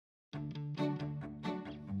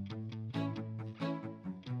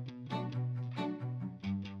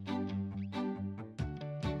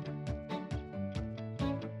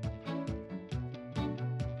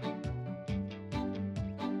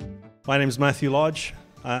My name is Matthew Lodge.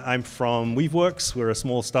 I'm from Weaveworks. We're a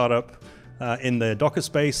small startup in the Docker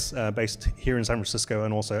space, based here in San Francisco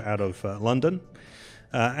and also out of London.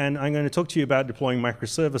 And I'm going to talk to you about deploying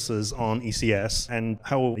microservices on ECS and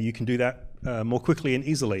how you can do that more quickly and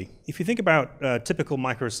easily. If you think about a typical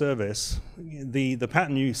microservice, the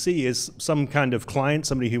pattern you see is some kind of client,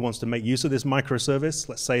 somebody who wants to make use of this microservice.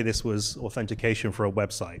 Let's say this was authentication for a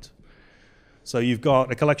website. So you've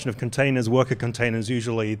got a collection of containers, worker containers.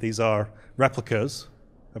 Usually these are replicas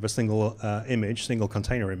of a single image, single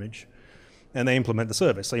container image, and they implement the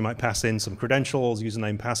service. So you might pass in some credentials,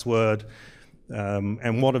 username, password,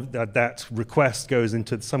 and what of that request goes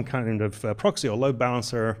into some kind of proxy or load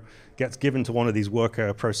balancer, gets given to one of these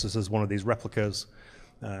worker processes, one of these replicas,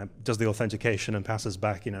 does the authentication and passes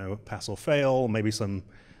back, pass or fail, maybe some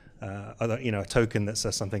other, a token that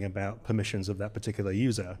says something about permissions of that particular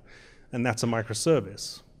user. And that's a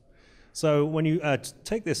microservice. So when you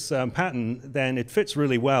take this pattern, then it fits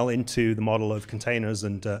really well into the model of containers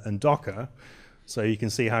and Docker. So you can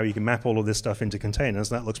see how you can map all of this stuff into containers.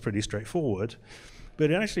 That looks pretty straightforward.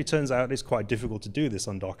 But it actually turns out it's quite difficult to do this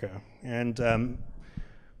on Docker. And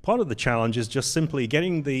part of the challenge is just simply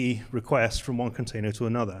getting the request from one container to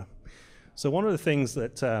another. So one of the things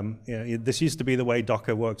that, this used to be the way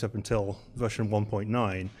Docker worked up until version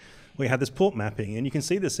 1.9. We had this port mapping, and you can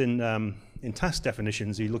see this in task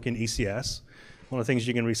definitions. You look in ECS, one of the things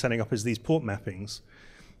you're going to be setting up is these port mappings.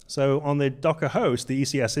 So on the Docker host, the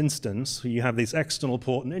ECS instance, you have this external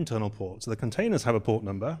port and internal port. So the containers have a port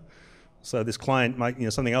number. So this client might,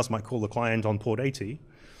 something else might call the client on port 80.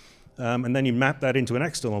 And then you map that into an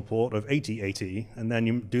external port of 8080, and then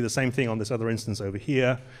you do the same thing on this other instance over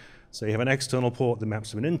here. So you have an external port that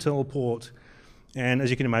maps to an internal port. And as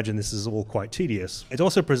you can imagine, this is all quite tedious. It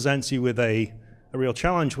also presents you with a real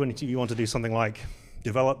challenge when you want to do something like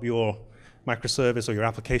develop your microservice or your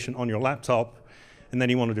application on your laptop, and then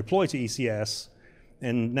you want to deploy to ECS,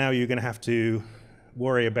 and now you're going to have to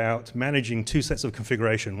worry about managing two sets of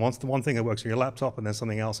configuration. Once the one thing that works on your laptop, and then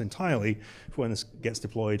something else entirely for when this gets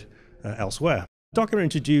deployed elsewhere. Docker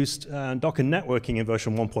introduced Docker networking in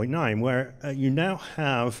version 1.9, where you now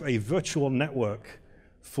have a virtual network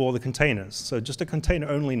for the containers. So just a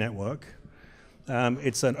container-only network.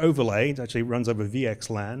 It's an overlay. It actually runs over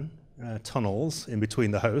VXLAN tunnels in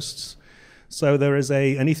between the hosts. So there is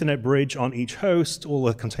an Ethernet bridge on each host. All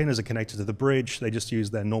the containers are connected to the bridge. They just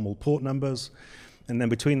use their normal port numbers. And then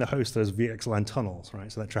between the hosts, there's VXLAN tunnels,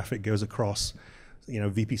 right? So that traffic goes across,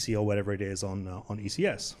 VPC or whatever it is on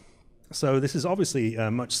ECS. So this is obviously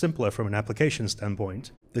much simpler from an application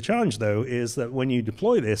standpoint. The challenge, though, is that when you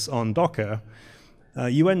deploy this on Docker,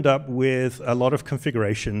 you end up with a lot of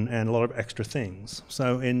configuration and a lot of extra things.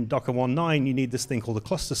 So in Docker 1.9, you need this thing called a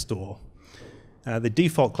cluster store. The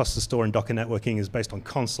default cluster store in Docker networking is based on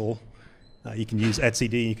Consul. You can use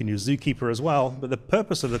etcd, you can use Zookeeper as well, but the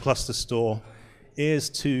purpose of the cluster store is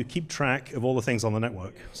to keep track of all the things on the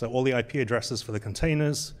network. So all the IP addresses for the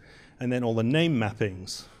containers, and then all the name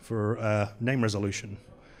mappings for name resolution.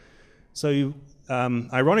 So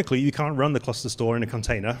ironically, you can't run the cluster store in a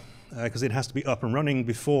container, because it has to be up and running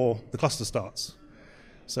before the cluster starts.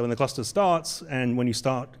 So when the cluster starts, and when you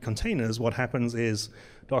start containers, what happens is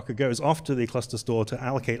Docker goes off to the cluster store to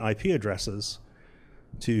allocate IP addresses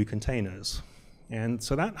to containers. And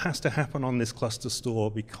so that has to happen on this cluster store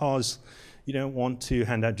because you don't want to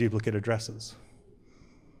hand out duplicate addresses.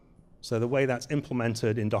 So the way that's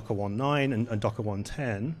implemented in Docker 1.9 and Docker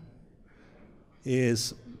 1.10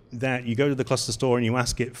 is that you go to the cluster store and you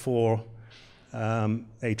ask it for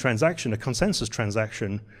a transaction, a consensus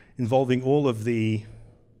transaction, involving all of the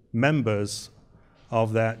members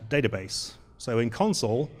of that database. So in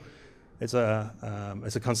Consul, it's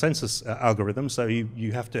a consensus algorithm, so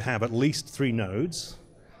you have to have at least 3 nodes.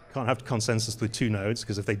 Can't have consensus with 2 nodes,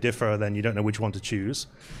 because if they differ, then you don't know which one to choose.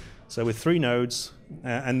 So with 3 nodes,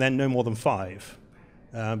 and then no more than 5,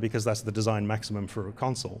 because that's the design maximum for a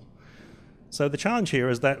Consul. So the challenge here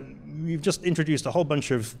is that you've just introduced a whole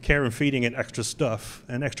bunch of care and feeding and extra stuff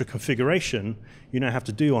and extra configuration you now have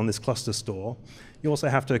to do on this cluster store. You also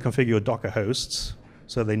have to configure your Docker hosts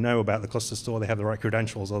so they know about the cluster store, they have the right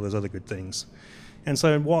credentials, all those other good things. And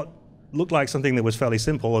so what looked like something that was fairly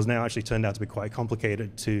simple has now actually turned out to be quite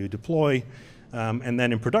complicated to deploy. And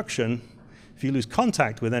then in production, if you lose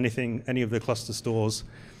contact with any of the cluster stores,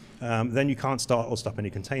 then you can't start or stop any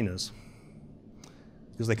containers,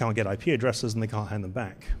 because they can't get IP addresses and they can't hand them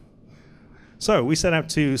back. So we set out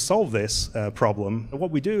to solve this problem.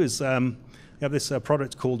 What we do is we have this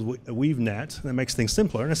product called WeaveNet that makes things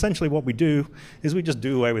simpler. And essentially what we do is we just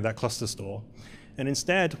do away with that cluster store. And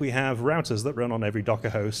instead we have routers that run on every Docker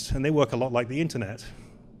host, and they work a lot like the internet.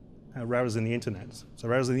 routers in the internet. So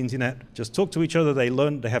routers in the internet just talk to each other. They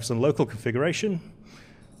have some local configuration,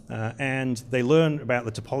 and they learn about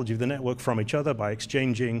the topology of the network from each other by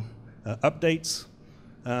exchanging updates.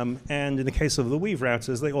 And in the case of the Weave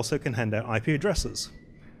routers, they also can hand out IP addresses.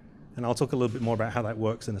 And I'll talk a little bit more about how that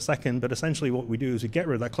works in a second, but essentially what we do is we get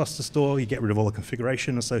rid of that cluster store, you get rid of all the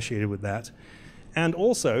configuration associated with that. And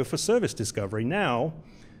also, for service discovery, now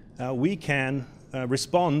we can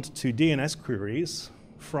respond to DNS queries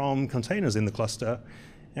from containers in the cluster.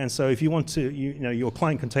 And so if you want to, your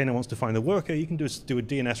client container wants to find the worker, you can just do a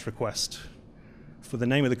DNS request for the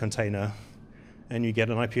name of the container, and you get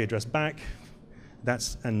an IP address back.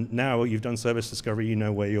 And now you've done service discovery, you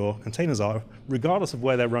know where your containers are, regardless of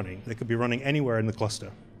where they're running. They could be running anywhere in the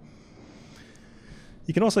cluster.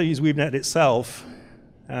 You can also use WeaveNet itself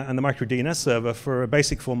and the micro DNS server for a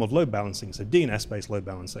basic form of load balancing, so DNS-based load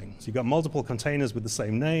balancing. So you've got multiple containers with the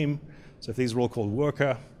same name. So if these are all called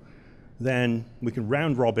worker, then we can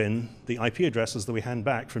round robin the IP addresses that we hand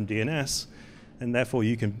back from DNS, and therefore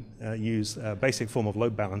you can use a basic form of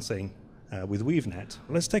load balancing with WeaveNet.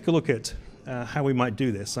 Let's take a look at how we might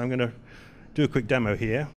do this. So I'm going to do a quick demo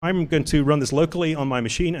here. I'm going to run this locally on my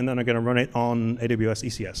machine, and then I'm going to run it on AWS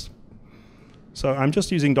ECS. So I'm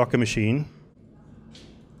just using Docker machine.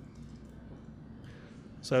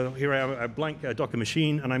 So here I have a blank Docker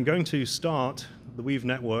machine, and I'm going to start the Weave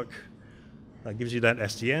network. That gives you that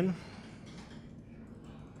SDN.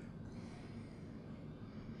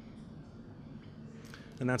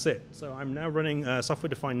 And that's it. So I'm now running a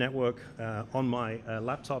software-defined network on my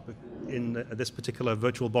laptop in this particular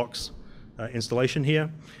VirtualBox installation here.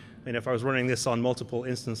 And if I was running this on multiple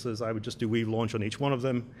instances, I would just do Weave launch on each one of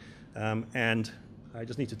them. And I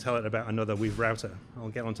just need to tell it about another Weave router. I'll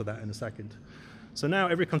get onto that in a second. So now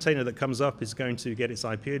every container that comes up is going to get its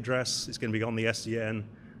IP address, it's going to be on the SDN,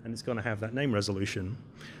 and it's going to have that name resolution.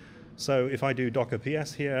 So if I do Docker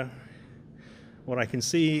PS here, what I can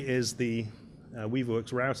see is the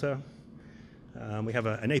Weaveworks router. We have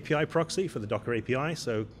an API proxy for the Docker API,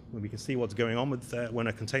 so we can see what's going on with when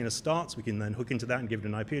a container starts. We can then hook into that and give it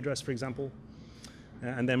an IP address, for example.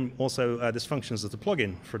 And then also this functions as a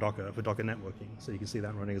plugin for Docker networking, so you can see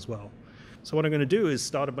that running as well. So what I'm going to do is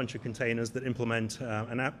start a bunch of containers that implement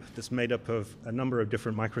an app that's made up of a number of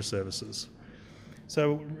different microservices.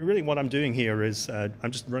 So really what I'm doing here is I'm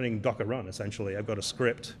just running Docker run, essentially. I've got a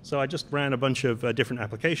script. So I just ran a bunch of different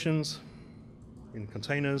applications in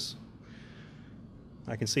containers.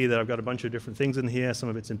 I can see that I've got a bunch of different things in here. Some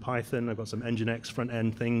of it's in Python. I've got some Nginx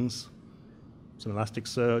front-end things, some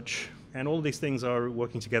Elasticsearch. And all of these things are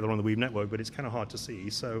working together on the Weave network, but it's kind of hard to see.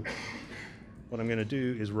 So what I'm going to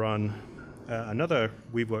do is run another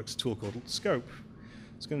Weaveworks tool called Scope.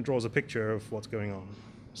 It's going to draw us a picture of what's going on.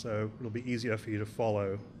 So it'll be easier for you to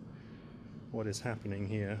follow what is happening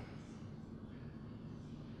here.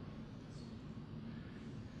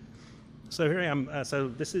 So here I am. So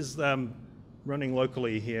this is running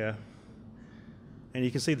locally here. And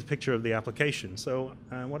you can see the picture of the application. So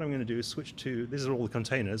what I'm going to do is switch to, these are all the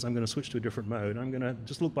containers. I'm going to switch to a different mode. I'm going to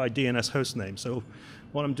just look by DNS hostname. So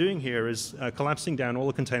what I'm doing here is collapsing down all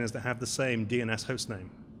the containers that have the same DNS hostname.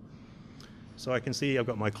 So I can see I've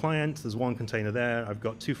got my client. There's one container there. I've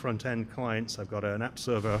got two front-end clients. I've got an app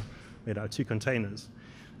server made out of two containers.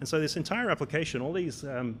 And so this entire application, all these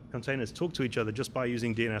containers talk to each other just by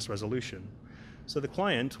using DNS resolution. So the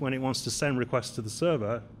client, when it wants to send requests to the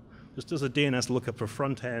server, just does a DNS lookup for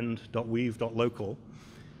frontend.weave.local,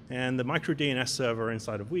 and the micro DNS server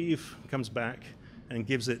inside of Weave comes back and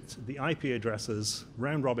gives it the IP addresses,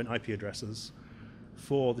 round-robin IP addresses,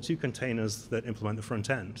 for the two containers that implement the front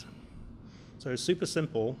end. So it's super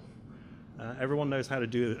simple. Everyone knows how to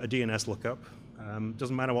do a DNS lookup.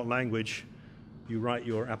 Doesn't matter what language you write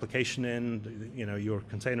your application in, your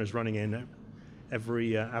container is running in.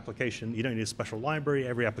 Every application, you don't need a special library.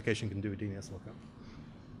 Every application can do a DNS lookup.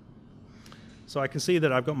 So I can see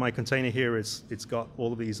that I've got my container here. It's got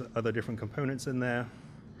all of these other different components in there.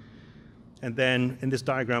 And then in this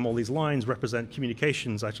diagram, all these lines represent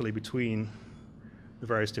communications actually between the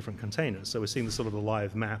various different containers. So we're seeing the sort of a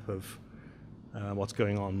live map of what's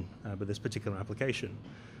going on with this particular application.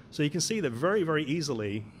 So you can see that very, very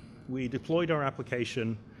easily we deployed our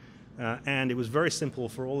application and it was very simple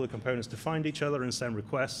for all the components to find each other and send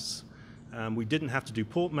requests. We didn't have to do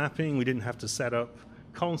port mapping. We didn't have to set up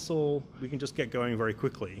Consul. We can just get going very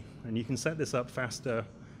quickly. And you can set this up faster.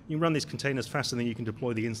 You can run these containers faster than you can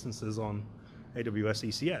deploy the instances on AWS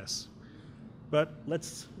ECS. But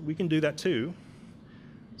we can do that too.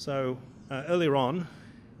 So earlier on,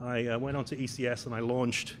 I went onto ECS and I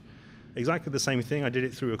launched exactly the same thing. I did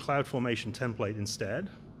it through a CloudFormation template instead.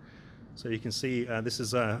 So you can see this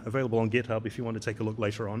is available on GitHub if you want to take a look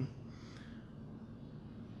later on.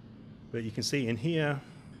 But you can see in here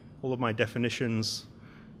all of my definitions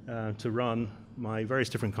to run my various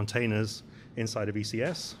different containers inside of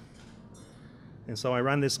ECS. And so I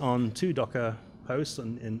ran this on 2 Docker hosts,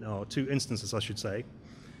 or 2 instances, I should say,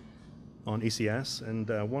 on ECS.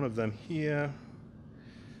 And one of them here,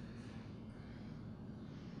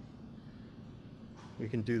 we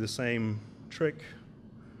can do the same trick.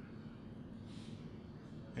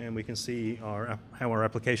 And we can see how our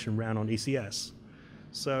application ran on ECS.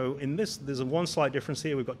 So in this, there's one slight difference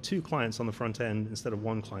here. We've got 2 clients on the front end instead of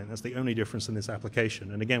 1 client. That's the only difference in this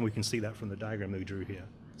application. And again, we can see that from the diagram that we drew here.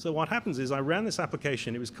 So what happens is I ran this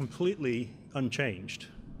application. It was completely unchanged.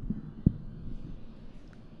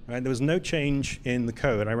 Right? There was no change in the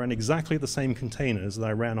code. I ran exactly the same containers that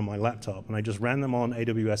I ran on my laptop, and I just ran them on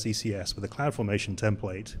AWS ECS with a CloudFormation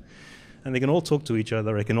template. And they can all talk to each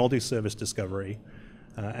other. They can all do service discovery.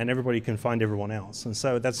 And everybody can find everyone else. And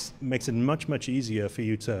so that makes it much, much easier for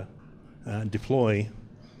you to deploy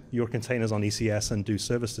your containers on ECS and do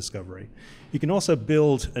service discovery. You can also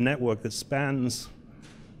build a network that spans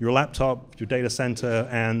your laptop, your data center,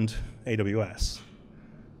 and AWS.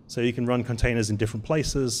 So you can run containers in different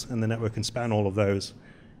places, and the network can span all of those.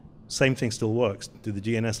 Same thing still works. Do the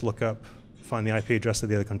DNS lookup, find the IP address of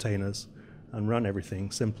the other containers, and run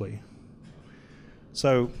everything simply.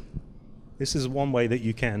 So this is one way that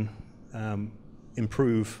you can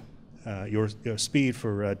improve your speed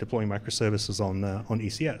for deploying microservices on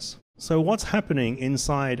ECS. So what's happening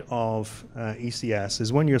inside of ECS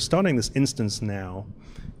is when you're starting this instance now,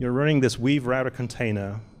 you're running this Weave router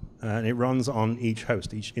container, and it runs on each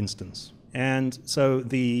host, each instance. And so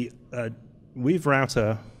the Weave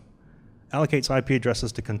router allocates IP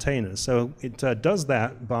addresses to containers. So it does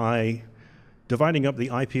that by dividing up the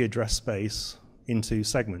IP address space into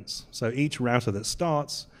segments. So each router that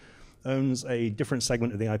starts owns a different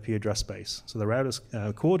segment of the IP address space. So the routers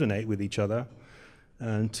coordinate with each other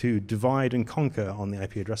to divide and conquer on the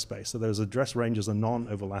IP address space. So those address ranges are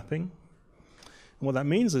non-overlapping. And what that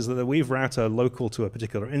means is that the Weave router local to a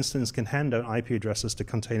particular instance can hand out IP addresses to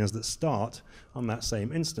containers that start on that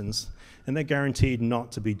same instance, and they're guaranteed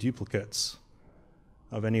not to be duplicates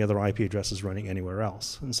of any other IP addresses running anywhere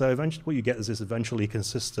else. And so eventually what you get is this eventually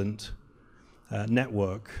consistent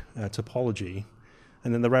network topology,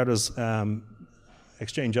 and then the routers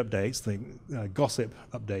exchange updates, the gossip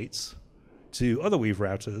updates to other Weave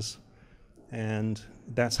routers, and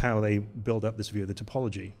that's how they build up this view of the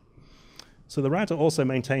topology. So the router also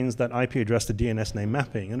maintains that IP address to DNS name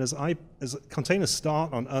mapping, and as containers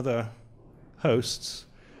start on other hosts,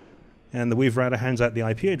 and the Weave router hands out the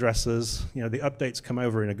IP addresses, the updates come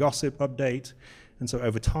over in a gossip update. And so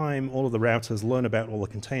over time, all of the routers learn about all the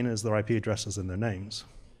containers, their IP addresses, and their names.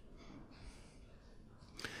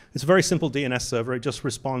 It's a very simple DNS server. It just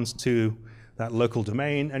responds to that local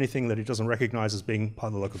domain. Anything that it doesn't recognize as being part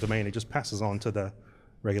of the local domain, it just passes on to the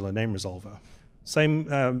regular name resolver.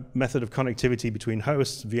 Same method of connectivity between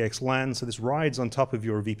hosts, VXLAN. So this rides on top of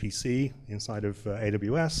your VPC inside of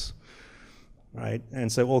AWS. Right?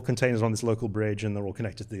 And so all containers on this local bridge, and they're all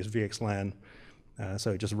connected to this VXLAN.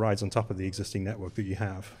 So it just rides on top of the existing network that you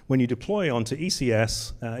have. When you deploy onto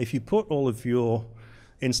ECS, if you put all of your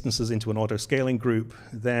instances into an autoscaling group,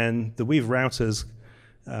 then the Weave routers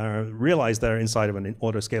realize they're inside of an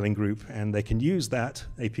autoscaling group, and they can use that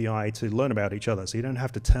API to learn about each other. So you don't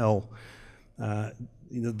have to tell,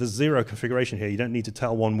 there's zero configuration here. You don't need to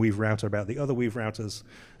tell one Weave router about the other Weave routers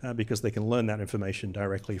because they can learn that information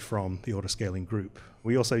directly from the autoscaling group.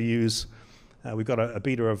 We also use, we've got a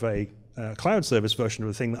beta of a cloud service version of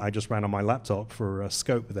the thing that I just ran on my laptop for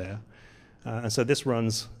scope there. And so this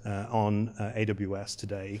runs on AWS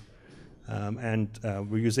today. And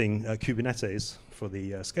we're using Kubernetes for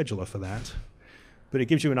the scheduler for that. But it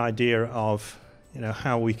gives you an idea of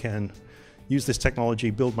how we can use this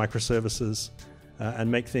technology, build microservices,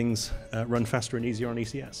 and make things run faster and easier on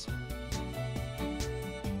ECS.